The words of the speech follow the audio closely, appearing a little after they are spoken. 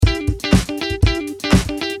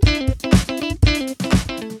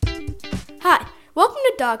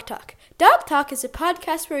Dog Talk. Dog Talk is a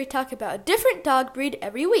podcast where we talk about a different dog breed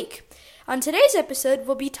every week. On today's episode,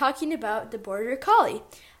 we'll be talking about the Border Collie.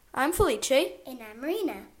 I'm Felice. And I'm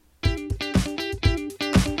Marina.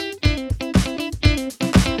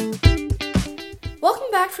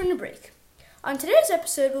 Welcome back from the break. On today's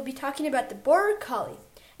episode, we'll be talking about the Border Collie.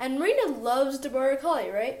 And Marina loves the Border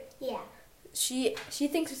Collie, right? Yeah. She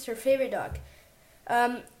thinks it's her favorite dog.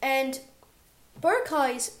 And Border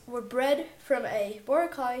Collies were bred from a Border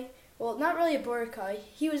Collie. Well, not really a Border Collie.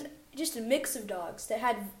 He was just a mix of dogs that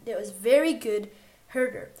was very good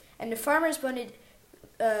herder. And the farmers wanted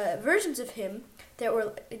versions of him that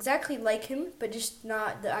were exactly like him, but just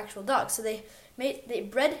not the actual dog. So they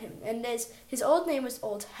bred him, and his old name was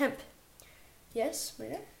Old Hemp. Yes,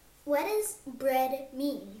 Marina? What does bred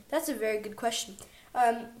mean? That's a very good question.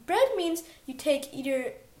 Bred means you take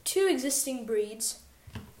either two existing breeds,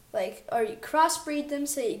 or you crossbreed them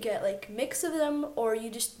so you get a mix of them, or you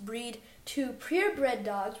just breed two purebred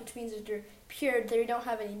dogs, which means that they're pure, they don't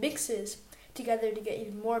have any mixes together to get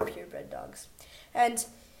even more purebred dogs. And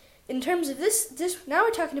in terms of this now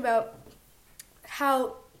we're talking about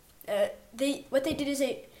how what they did is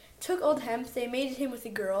they took Old Hemp, they mated him with a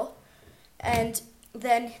girl, and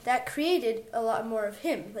then that created a lot more of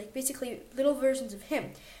him, basically little versions of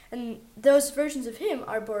him. And those versions of him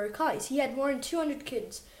are Border Collies. He had more than 200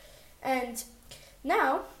 kids. And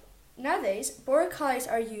nowadays, Border Collies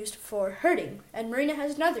are used for herding. And Marina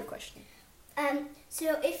has another question.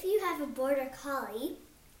 So if you have a Border Collie,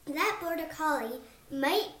 that Border Collie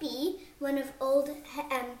might be one of Old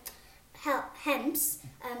Hemp's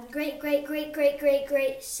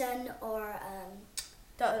great son or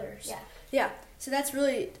daughters. Yeah. So that's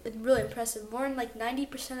really impressive. More than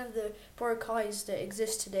 90% of the Border Collies that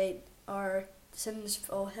exist today are descendants of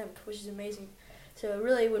Old Hemp, which is amazing. So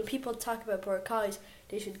really, when people talk about Border Collies,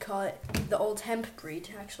 they should call it the Old Hemp breed,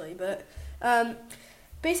 actually. But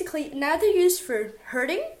basically, now they're used for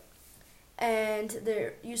herding, and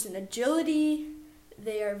they're used in agility.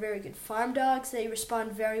 They are very good farm dogs. They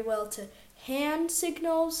respond very well to hand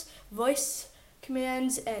signals, voice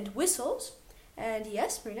commands, and whistles. And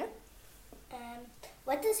yes, Marina?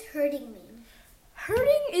 What does herding mean?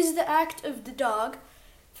 Herding is the act of the dog.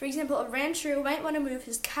 For example, a rancher might want to move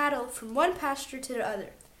his cattle from one pasture to the other.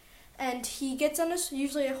 And he gets on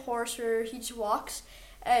usually a horse, or he just walks.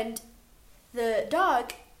 And the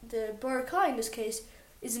dog, the Border Collie in this case,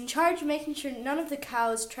 is in charge of making sure none of the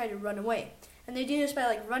cows try to run away. And they do this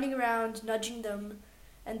by running around, nudging them,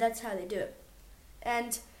 and that's how they do it.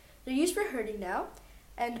 And they're used for herding now.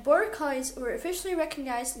 And Border Collies were officially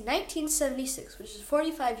recognized in 1976, which is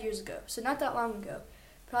 45 years ago, so not that long ago.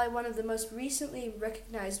 Probably one of the most recently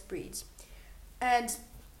recognized breeds. And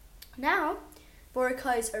now, Border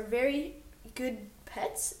Collies are very good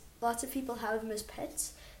pets. Lots of people have them as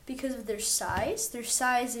pets because of their size. Their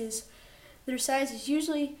size is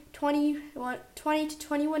usually 20 to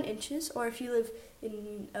 21 inches, or if you live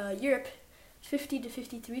in Europe, 50 to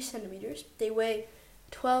 53 centimeters. They weigh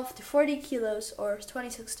 12 to 40 kilos, or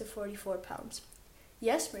 26 to 44 pounds.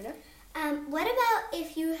 Yes, Marina? What about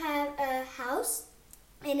if you have a house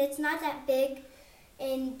and it's not that big,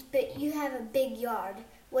 but you have a big yard?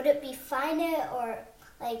 Would it be fine, or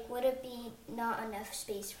would it be not enough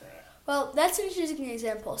space for it? Well, that's an interesting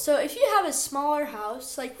example. So if you have a smaller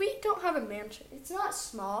house, we don't have a mansion. It's not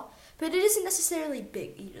small, but it isn't necessarily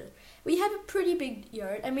big either. We have a pretty big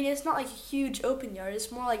yard. I mean, it's not a huge open yard.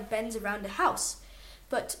 It's more bends around a house.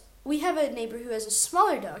 But we have a neighbor who has a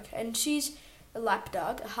smaller dog, and she's a lap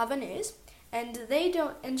dog, a Havanese, and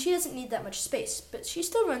she doesn't need that much space, but she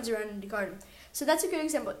still runs around in the garden. So that's a good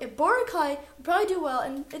example. A Border Collie would probably do well,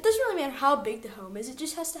 and it doesn't really matter how big the home is. It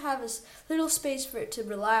just has to have this little space for it to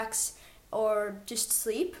relax or just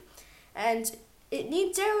sleep, and it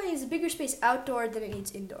generally needs a bigger space outdoor than it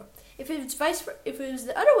needs indoor. If it was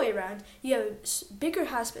the other way around, you have a bigger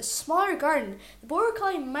house but a smaller garden, the Border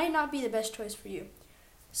Collie might not be the best choice for you.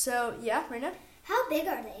 So, yeah, Marina? How big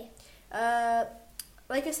are they?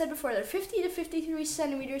 Like I said before, they're 50 to 53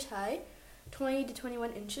 centimeters high, 20 to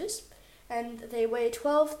 21 inches, and they weigh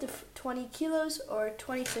 12 to 20 kilos, or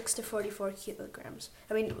 26 to 44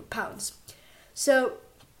 pounds. So,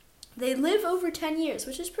 they live over 10 years,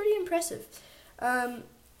 which is pretty impressive. And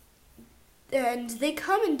they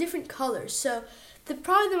come in different colors. So,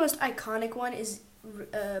 probably the most iconic one is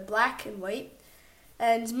black and white.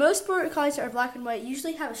 And most Border Collies are black and white,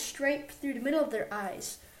 usually have a stripe through the middle of their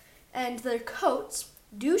eyes. And their coats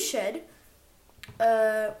do shed.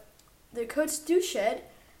 And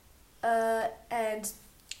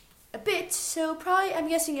a bit, so probably, I'm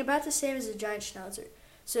guessing, about the same as a giant Schnauzer.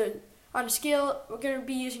 So on a scale, we're going to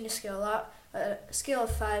be using the scale a lot. a scale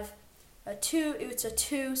of 5, a 2, it's a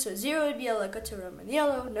 2, so 0 would be a Lagotto Roman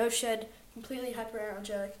yellow, no shed, completely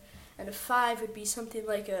hyperallergenic, and a 5 would be something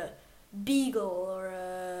like a beagle or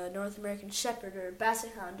a North American shepherd or a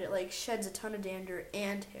basset hound. It like sheds a ton of dander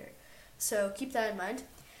and hair, so keep that in mind.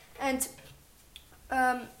 And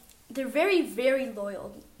they're very, very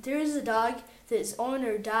loyal. There is a dog that his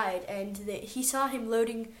owner died, and he saw him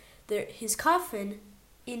loading his coffin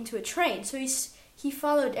into a train. So he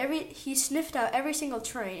sniffed out every single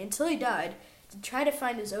train until he died to try to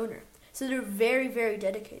find his owner. So they're very, very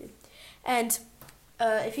dedicated. And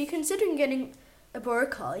if you're considering getting a Border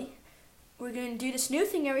Collie, we're going to do this new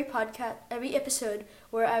thing every episode,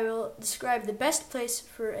 where I will describe the best place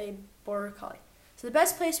for a Border Collie. So the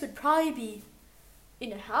best place would probably be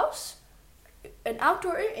in a house, an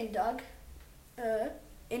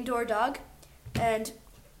indoor dog, and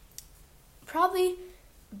probably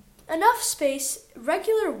enough space,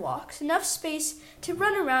 regular walks, enough space to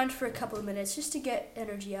run around for a couple of minutes just to get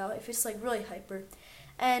energy out if it's like really hyper.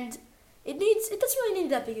 And it doesn't really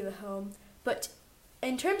need that big of a home, but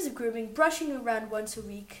in terms of grooming, brushing around once a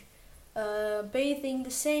week, bathing the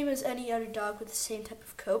same as any other dog with the same type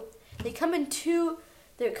of coat.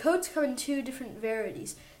 Their coats come in 2 different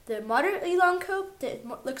varieties. The moderately long coat that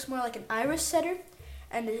looks more like an Irish setter,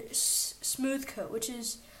 and a smooth coat, which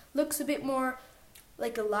looks a bit more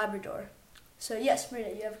like a Labrador. So yes, Marina,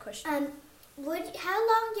 you have a question. How long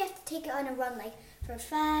do you have to take it on a run? Like for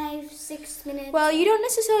 5-6 minutes? Well, you don't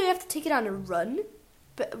necessarily have to take it on a run,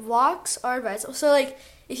 but walks are advisable. So like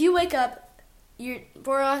if you wake up, your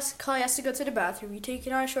Border Collie has to go to the bathroom. You take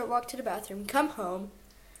it on a short walk to the bathroom, come home.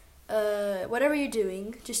 Whatever you're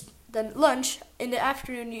doing, just then lunch. In the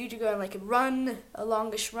afternoon, you either go on like a run, a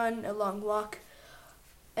longish run, a long walk,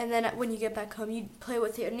 and then when you get back home, you play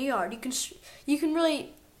with it in the yard. It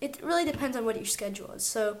really depends on what your schedule is.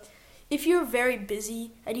 So if you're very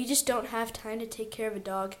busy and you just don't have time to take care of a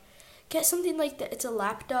dog, get something like that. It's a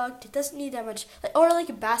lap dog. It doesn't need that much, or like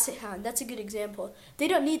a basset hound. That's a good example. They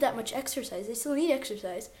don't need that much exercise. They still need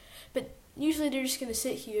exercise, but usually they're just gonna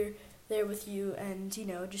sit there with you and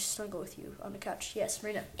just snuggle with you on the couch. Yes,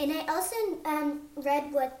 Marina. And I also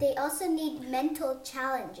read they also need mental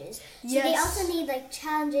challenges. So yes. They also need like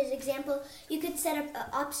challenges. Example, you could set up an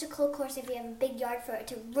obstacle course if you have a big yard for it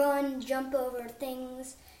to run, jump over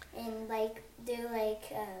things, and like do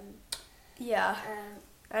like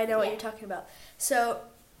I know what you're talking about. So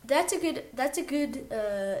that's a good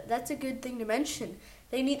thing to mention.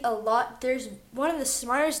 They need a lot. There's one of the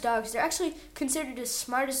smartest dogs. They're actually considered the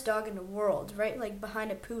smartest dog in the world, right? Like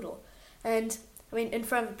behind a poodle. In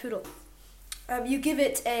front of a poodle. You give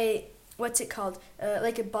it what's it called?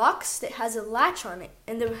 Like a box that has a latch on it.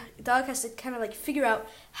 And the dog has to kind of like figure out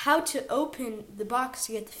how to open the box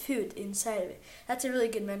to get the food inside of it. That's a really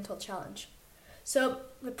good mental challenge. So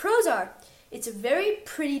the pros are, it's a very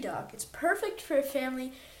pretty dog. It's perfect for a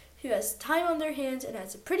family who has time on their hands and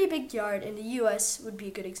has a pretty big yard. In the U.S. would be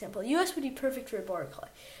a good example. The U.S. would be perfect for a Border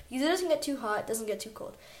Collie because it doesn't get too hot, it doesn't get too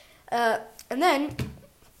cold. And then,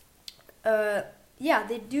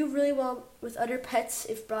 they do really well with other pets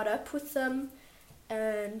if brought up with them,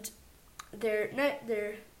 and they're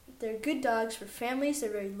good dogs for families.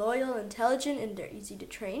 They're very loyal, intelligent, and they're easy to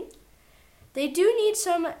train. They do need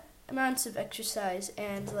some amounts of exercise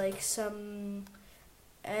and some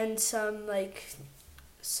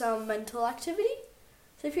mental activity.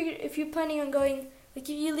 So if you're planning on going, like if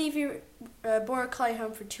you leave your Border Collie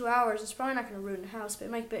home for 2 hours, it's probably not going to ruin the house, but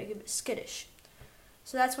it might be a bit skittish.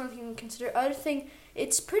 So that's one thing to consider. Other thing,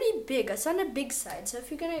 it's pretty big. It's on the big side. So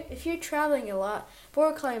if you're traveling a lot,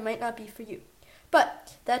 Border Collie might not be for you.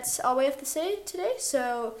 But that's all we have to say today.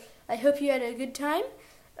 So I hope you had a good time.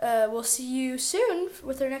 We'll see you soon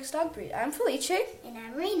with our next dog breed. I'm Felice. And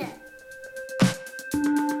I'm Rena.